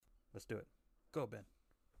Let's do it. Go, Ben.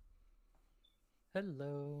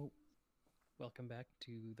 Hello. Welcome back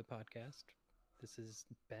to the podcast. This is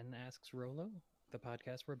Ben Asks Rolo, the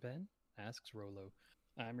podcast where Ben asks Rolo.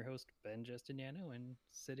 I'm your host, Ben Justiniano, and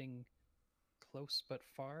sitting close but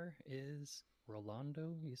far is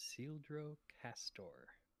Rolando Isidro Castro.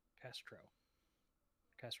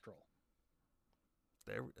 Castrol.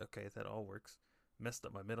 Okay, that all works. Messed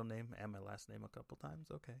up my middle name and my last name a couple times.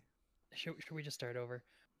 Okay. Should we just start over?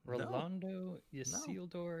 No, Rolando no.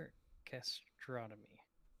 Isidro Castronomy.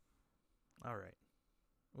 All right.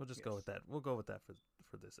 We'll just go with Yes. that. We'll go with that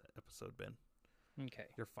for this episode, Ben. Okay.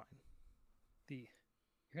 You're fine. You're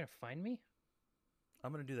gonna find me?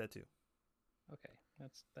 I'm gonna do that too. Okay,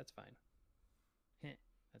 that's fine. Heh,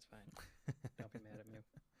 that's fine. Don't be mad at me.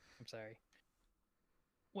 I'm sorry.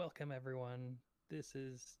 Welcome, everyone. This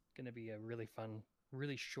is going to be a really fun,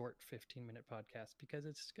 really short 15-minute podcast because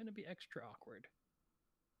it's going to be extra awkward.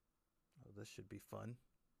 Oh, this should be fun.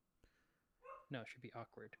 No, it should be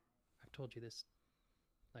awkward. I've told you this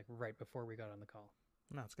like right before we got on the call.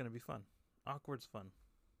 No, it's gonna be fun. Awkward's fun.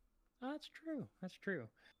 Oh, that's true. That's true.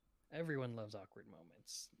 Everyone loves awkward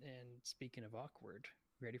moments. And speaking of awkward,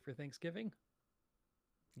 ready for Thanksgiving?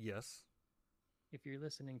 Yes. If you're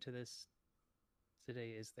listening to this, today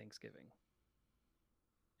is Thanksgiving.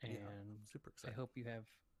 Yeah. And Super I excited. hope you have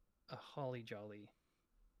a holly jolly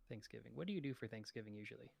Thanksgiving. What do you do for Thanksgiving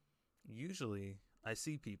usually? Usually, I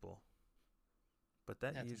see people, but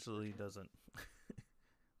that That's usually unfortunate. doesn't.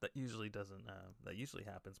 That usually doesn't. That usually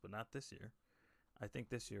happens, but not this year. I think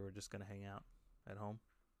this year we're just gonna hang out at home.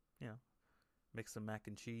 You know, make some mac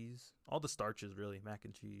and cheese. All the starches, really. Mac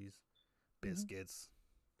and cheese, Mm-hmm. biscuits,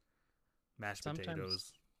 mashed Sometimes,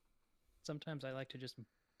 potatoes. sometimes I like to just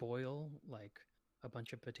boil like a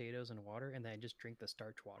bunch of potatoes in water and then I just drink the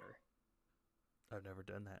starch water. I've never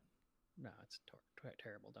done that. No, it's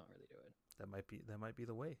terrible. Don't really do it. That might be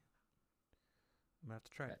the way. I'm gonna have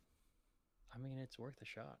to try it. But, I mean, it's worth a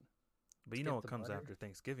shot. But you know Skip what the comes butter, after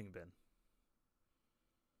Thanksgiving, Ben?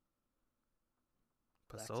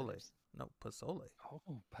 black Pozole. lips. No, pozole. Oh,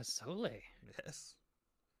 pozole. Yes,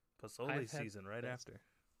 pozole I've had season right the best,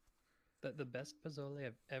 after. the best pozole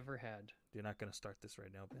I've ever had. You're not gonna start this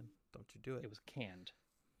right now, Ben. Don't you do it. It was canned.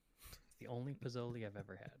 It's the only pozole I've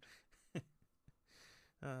ever had.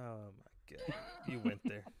 Oh my god. You went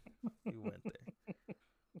there. You went there.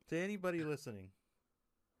 To anybody listening,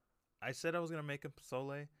 I said I was gonna make a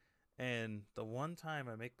pozole, and the one time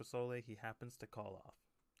I make pozole, he happens to call off.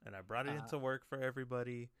 And I brought it Uh, into work for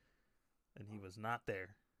everybody, and he was not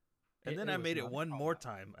there. And then it I was made it not a one call more out.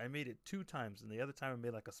 time. I made it two times, and the other time I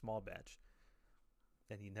made like a small batch,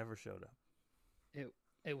 and he never showed up. It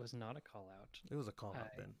it was not a call out. It was a call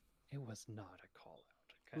out, I Ben. It was not a call out.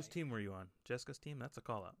 Whose Okay. team were you on? Jessica's team? That's a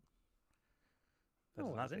call out. That No,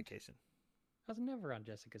 is it not wasn't. vacation. I was never on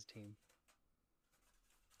Jessica's team.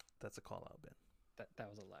 That's a call out, Ben. That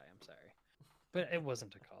was a lie. I'm sorry, but it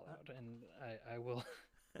wasn't a call out, and I will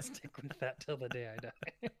stick with that till the day I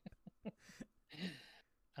die.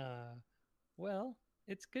 uh, well,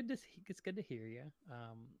 it's good to hear you.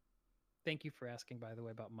 Thank you for asking, by the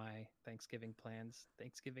way, about my Thanksgiving plans.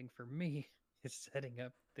 Thanksgiving for me is setting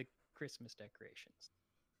up the Christmas decorations.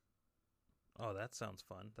 Oh, that sounds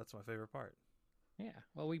fun. That's my favorite part. Yeah,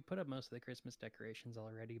 well, we put up most of the Christmas decorations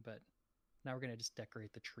already, but now we're gonna just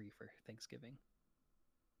decorate the tree for Thanksgiving.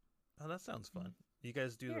 Oh, that sounds Mhm. fun. You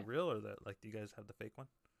guys do the Yeah, real or the like? Do you guys have the fake one?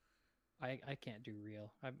 I can't do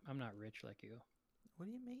real. I'm not rich like you. What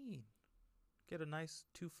do you mean? Get a nice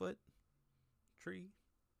 2 foot tree.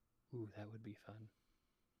 Ooh, that would be fun.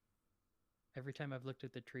 Every time I've looked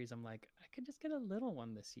at the trees, I'm like, I could just get a little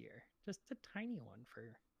one this year, just a tiny one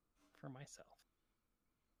for myself.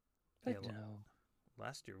 Yeah, But no,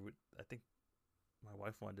 last year I think my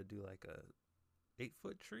wife wanted to do like a 8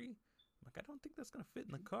 foot tree. I'm like, I don't think that's gonna fit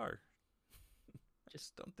in the car. I just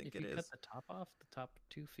just don't think if it you cut is. the top off, the top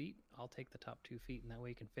 2 feet, I'll take the top 2 feet, and that way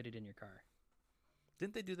you can fit it in your car.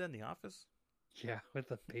 Didn't they do that in the office? Yeah, with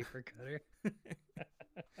a paper cutter.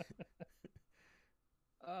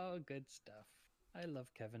 Oh, good stuff. I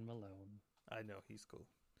love Kevin Malone. I know he's cool.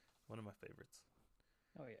 One of my favorites.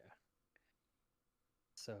 Oh yeah.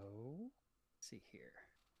 So, let's see here.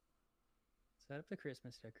 Set up the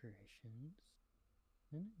Christmas decorations.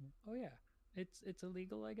 Oh yeah, it's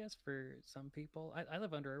illegal, I guess, for some people. I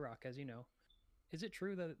live under a rock, as you know. Is it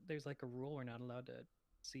true that there's like a rule we're not allowed to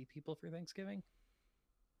see people for Thanksgiving?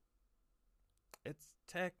 It's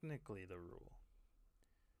technically the rule.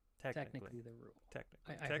 Technically, Technically, the rule.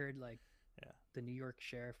 technically, I heard like yeah. the New York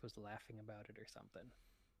sheriff was laughing about it or something.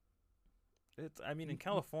 It's. I mean, in Mhm.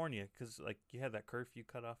 California, because like you have that curfew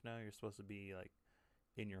cut off now. You're supposed to be like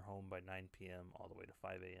in your home by 9 p.m. all the way to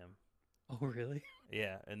 5 a.m. Oh, really?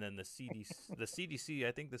 Yeah, and then the CDC,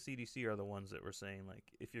 I think the CDC are the ones that were saying like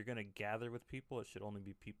if you're gonna gather with people, it should only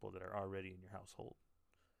be people that are already in your household.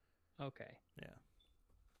 Okay, Yeah,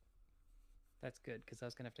 that's good because I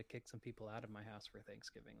was gonna have to kick some people out of my house for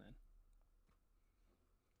Thanksgiving then.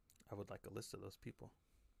 I would like a list of those people.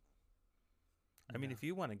 I mean, No. if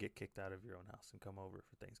you want to get kicked out of your own house and come over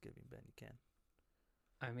for Thanksgiving, Ben, you can.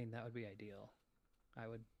 I mean, that would be ideal. I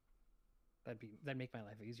would. That'd make my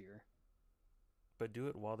life easier. But do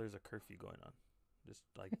it while there's a curfew going on. Just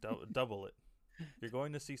like double it. You're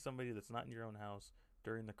going to see somebody that's not in your own house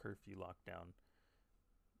during the curfew lockdown.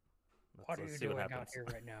 What are you see doing what out happens. here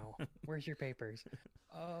right now? Where's your papers?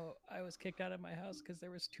 Oh, I was kicked out of my house because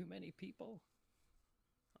there was too many people.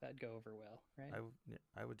 That'd go over well, right?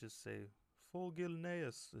 I would just say full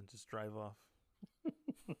Gilneas and just drive off.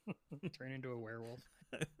 Turn into a werewolf.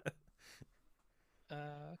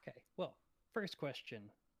 Okay. Well, first question.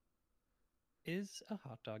 Is a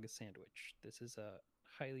hot dog a sandwich? This is a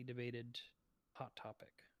highly debated hot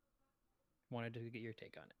topic. Wanted to get your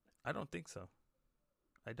take on it. I don't think so.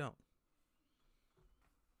 I don't.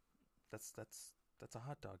 That's a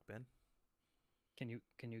hot dog, Ben. Can you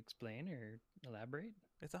explain or elaborate?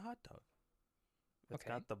 It's a hot dog. It's Okay.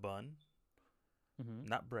 got the bun, Mm-hmm.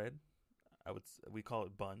 not bread. We call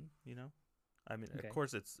it bun, you know? I mean, Okay. of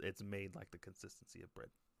course it's made like the consistency of bread,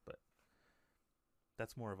 but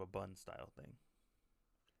that's more of a bun style thing.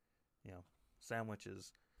 You know,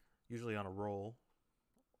 sandwiches usually on a roll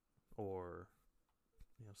or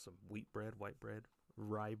some wheat bread, white bread,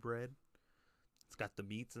 rye bread. It's got the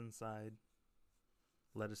meats inside,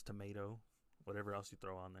 lettuce, tomato, whatever else you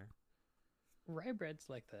throw on there. Rye bread's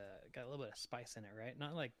like got a little bit of spice in it, right?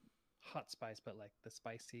 Not like hot spice, but like the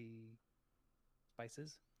spicy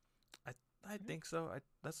spices. I think so.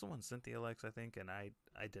 That's the one Cynthia likes, I think, and I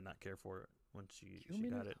did not care for it when she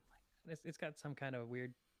got it. It's got some kind of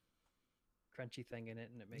weird crunchy thing in it,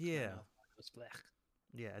 and it makes my Yeah, mouth goes blech.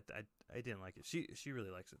 yeah. I didn't like it. She really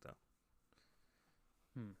likes it though.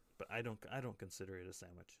 Hmm. But I don't consider it a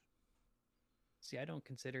sandwich. See, I don't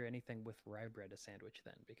consider anything with rye bread a sandwich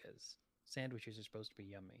then, because sandwiches are supposed to be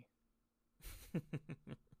yummy.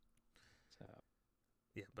 So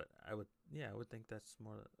But I would think that's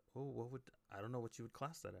more. Oh, I don't know what you would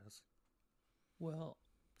class that as. well,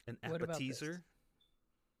 An what about this? appetizer?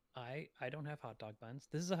 I don't have hot dog buns.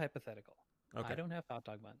 This is a hypothetical. Okay. I don't have hot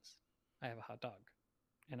dog buns. I have a hot dog,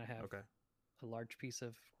 and I have Okay. a large piece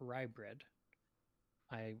of rye bread.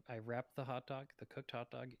 I wrap the hot dog, the cooked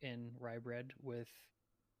hot dog, in rye bread with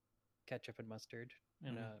ketchup and mustard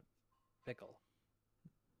and Mhm. a pickle.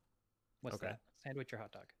 What's Okay. that? Sandwich or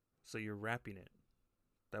hot dog? So you're wrapping it.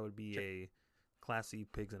 That would be Sure. a classy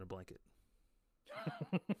pigs in a blanket.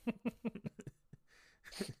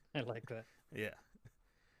 I like that. Yeah.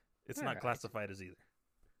 It's All not right. classified as either.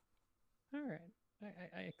 All right.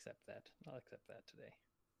 I accept that. I'll accept that today.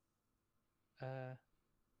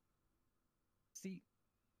 See,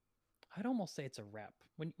 I'd almost say it's a wrap.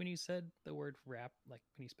 When you said the word wrap, like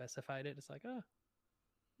when you specified it, it's like, oh,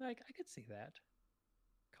 like I could see that.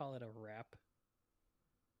 Call it a wrap.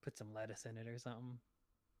 Put some lettuce in it or something.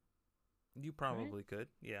 You probably could.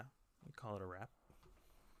 Yeah. You call it a wrap.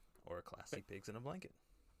 Or a classy pigs in a blanket.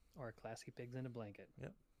 Or a classy pigs in a blanket.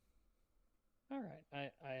 Yep. All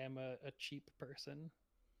right. I am a cheap person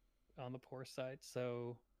on the poor side,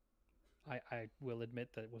 so I will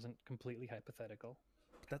admit that it wasn't completely hypothetical.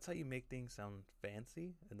 But that's how you make things sound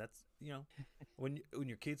fancy. And that's, when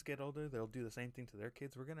your kids get older, they'll do the same thing to their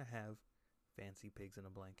kids. We're going to have fancy pigs in a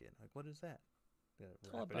blanket. Like, what is that?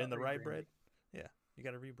 all Wrap it in the about rye rebranding. bread. Yeah. You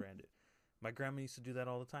got to rebrand it. My grandma used to do that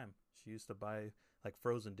all the time. She used to buy like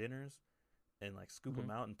frozen dinners and like scoop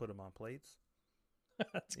them out and put them on plates.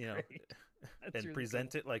 That's You know, great. That's and really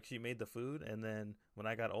present it like she made the food. And then when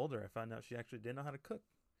I got older, I found out she actually didn't know how to cook.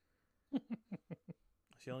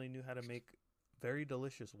 She only knew how to make very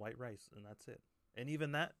delicious white rice, and that's it. And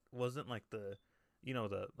even that wasn't like the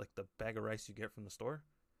bag of rice you get from the store.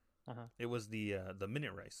 Uh-huh. It was the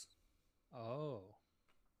minute rice. Oh.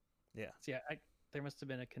 Yeah. See, there must have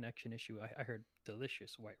been a connection issue. I heard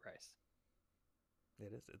delicious white rice.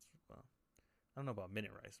 It is. Well, I don't know about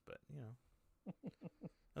minute rice, but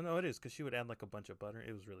oh, no, it is because she would add like a bunch of butter.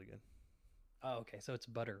 It was really good. Oh, okay. So it's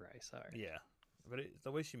butter rice. All right. Yeah, but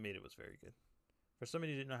the way she made it was very good. For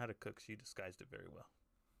somebody who didn't know how to cook, she disguised it very well.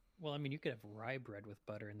 Well, I mean, you could have rye bread with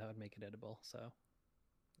butter, and that would make it edible. So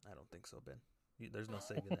I don't think so, Ben. There's no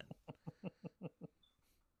saving that.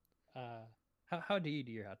 how do you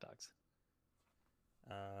do your hot dogs?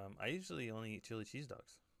 I usually only eat chili cheese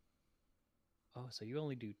dogs. Oh, so you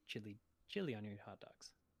only do chili chili on your hot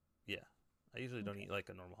dogs. Yeah, I usually don't Okay. eat like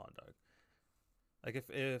a normal hot dog. Like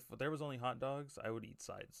if there was only hot dogs, I would eat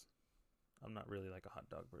sides. I'm not really like a hot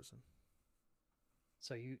dog person.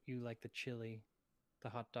 So you like the chili, the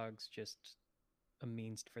hot dog's just a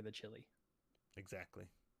means for the chili. Exactly.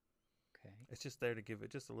 Okay. It's just there to give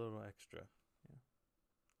it just a little extra. Yeah,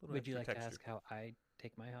 little Would you extra like texture. to ask how I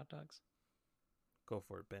take my hot dogs? Go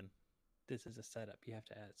for it, Ben. This is a setup. You have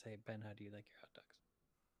to say, Ben, how do you like your hot dogs?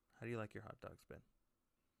 How do you like your hot dogs, Ben?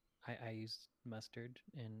 I use mustard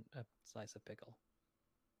and a slice of pickle.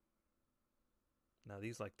 Now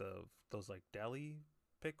these like those like deli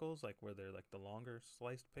pickles, like where they're like the longer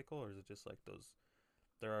sliced pickle, or is it just like those?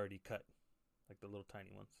 They're already cut, like the little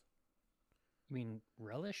tiny ones. You mean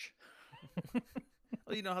relish?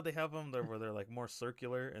 Well, you know how they have them there where they're like more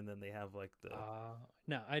circular, and then they have like the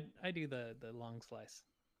No, I do the long slice.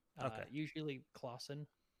 Okay. Usually Clausen.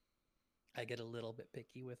 I get a little bit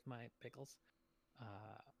picky with my pickles. Uh,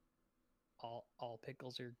 all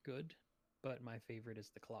pickles are good, but my favorite is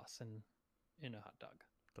the Clausen in a hot dog.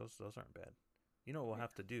 those aren't bad. You know what we'll Yeah.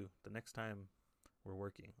 have to do the next time we're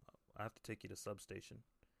working? I have to take you to Substation.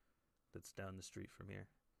 That's down the street from here.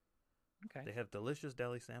 Okay. They have delicious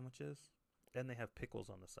deli sandwiches, and they have pickles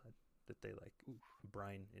on the side that they like Oof,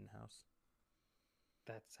 brine in house.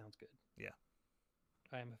 that sounds good. Yeah.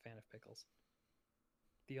 I am a fan of pickles.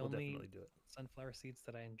 The We'll only definitely do it. sunflower seeds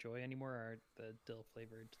that I enjoy anymore are the dill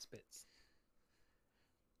flavored spits.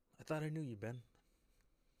 I thought I knew you, Ben.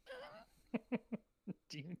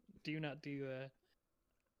 Do you not do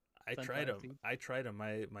I tried sunflower them. seeds? I tried them.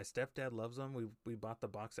 My stepdad loves them. We bought the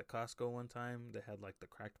box at Costco one time. They had like the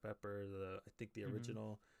cracked pepper, I think the Mhm.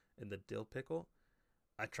 original, and the dill pickle.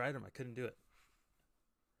 I tried them. I couldn't do it.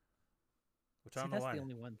 Which I See, don't know that's why. the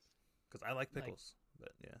only ones. Because I like Like, pickles.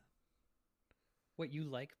 But yeah. what, you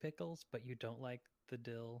like pickles, but you don't like the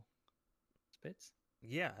dill spits?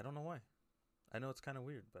 Yeah, I don't know why. I know it's kind of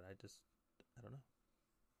weird, but I don't know.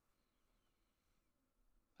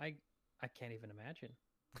 I can't even imagine.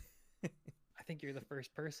 I think you're the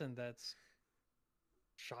first person that's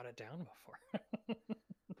shot it down before.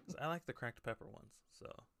 'Cause I like the cracked pepper ones. So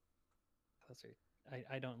Those are,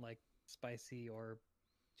 I don't like spicy or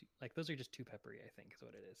like those are just too peppery, I think is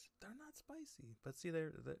what it is. they're not spicy. But see,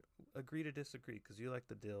 they're agree to disagree because you like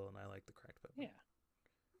the dill and I like the cracked pepper. Yeah.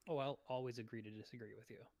 Oh, I'll always agree to disagree with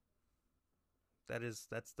you.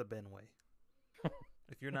 That's the Ben way.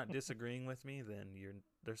 If you're not disagreeing with me, then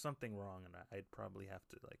there's something wrong, and I'd probably have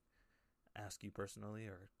to like ask you personally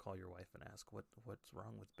or call your wife and ask what's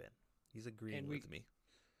wrong with Ben. He's agreeing And with me.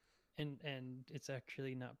 and it's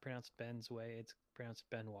actually not pronounced Ben's way, it's pronounced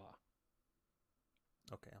Benoit.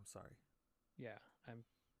 Okay, I'm sorry. Yeah, I'm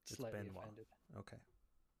It's slightly Benoit. offended. Okay.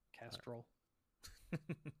 Castrol.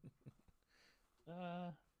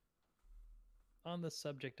 Uh, on the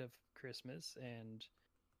subject of Christmas and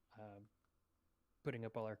putting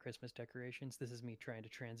up all our Christmas decorations, this is me trying to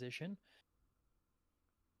transition.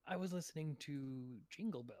 I was listening to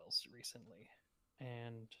Jingle Bells recently,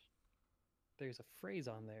 and there's a phrase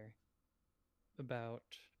on there about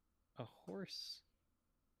a horse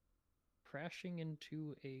crashing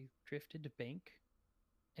into a drifted bank,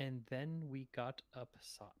 and then we got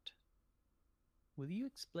upsot. Will you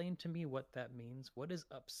explain to me what that means? What is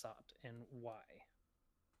upsot and why?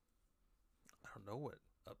 I don't know what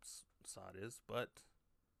upsot is, but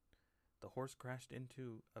the horse crashed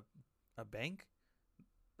into a bank.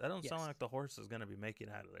 That don't sound Yes. like the horse is gonna be making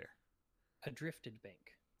it out of there. A drifted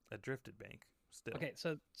bank. A drifted bank. Still. Okay,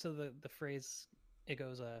 so the phrase, it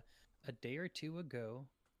goes a day or two ago,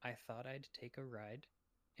 I thought I'd take a ride,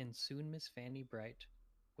 and soon Miss Fanny Bright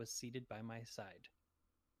was seated by my side.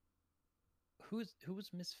 Who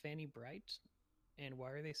was Miss Fanny Bright, and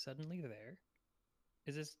why are they suddenly there?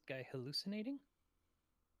 Is this guy hallucinating?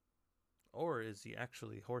 Or is he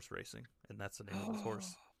actually horse racing, and that's the name of his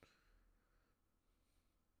horse?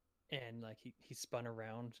 And like he spun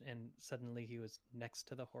around, and suddenly he was next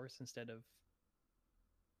to the horse instead of,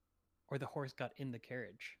 or the horse got in the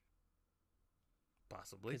carriage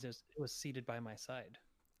Possibly. because it was seated by my side.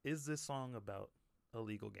 Is this song about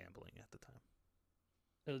illegal gambling at the time?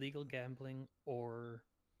 Illegal gambling or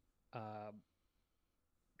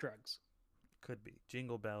drugs. Could be.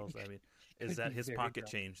 Jingle bells. I mean, Could is that be his very pocket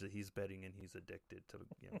drunk. change that he's betting and he's addicted to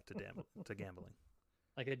to gambling?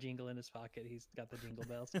 Like a jingle in his pocket, he's got the jingle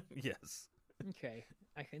bells. Yes. Okay,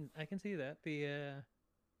 I can see that. The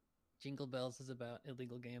Jingle Bells is about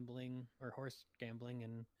illegal gambling or horse gambling,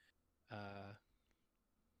 and all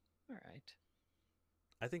right,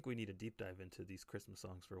 I think we need a deep dive into these Christmas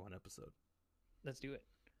songs for one episode let's do it.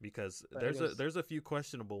 because But it goes- there's a few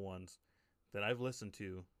questionable ones that I've listened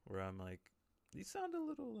to where I'm like, these sound a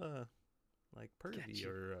little like pervy Catchy.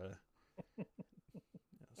 or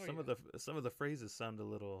Oh, some yeah. of the phrases sound a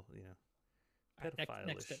little, All right, next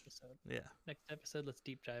pedophile-ish. episode. Yeah, Next episode, let's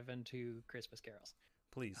deep dive into Christmas carols.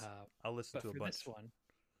 please. Uh, I'll listen but to a for bunch. this one,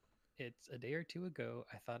 it's a day or two ago.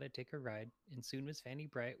 I thought I'd take a ride, and soon Miss Fanny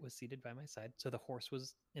Bright was seated by my side. So the horse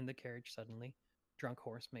was in the carriage suddenly, drunk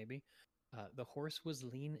horse maybe. The horse was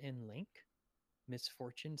lean and lank.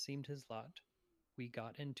 Misfortune seemed his lot. We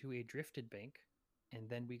got into a drifted bank, and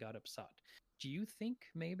then we got upsot. Do you think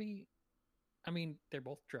maybe? I mean, they're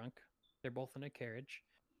both drunk. They're both in a carriage.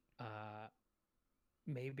 Uh,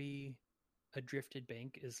 maybe a drifted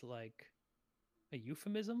bank is like a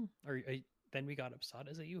euphemism, or then we got upsot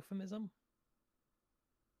as a euphemism.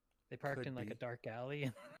 They parked Could in like be. a dark alley.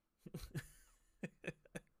 And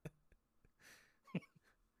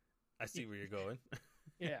I see where you're going.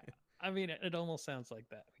 yeah, I mean, it almost sounds like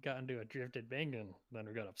that. We got into a drifted bank, and then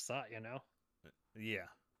we got upsot. Yeah,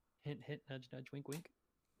 Hint, hint, nudge, nudge, wink, wink.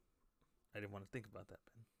 I didn't want to think about that,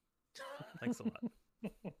 Ben. Thanks a lot.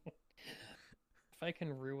 If I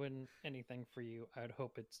can ruin anything for you, I'd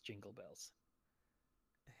hope it's Jingle Bells.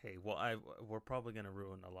 Hey, well, we're probably gonna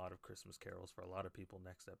ruin a lot of Christmas carols for a lot of people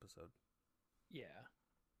next episode. Yeah.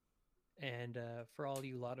 And for all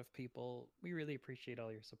you lot of people, we really appreciate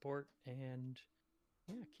all your support. And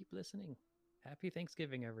yeah, keep listening. Happy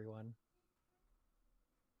Thanksgiving, everyone.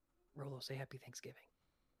 Rolo, say Happy Thanksgiving.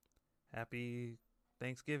 Happy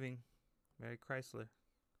Thanksgiving, Merry Chrysler.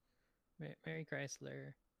 Merry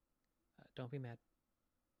Chrysler. Don't be mad.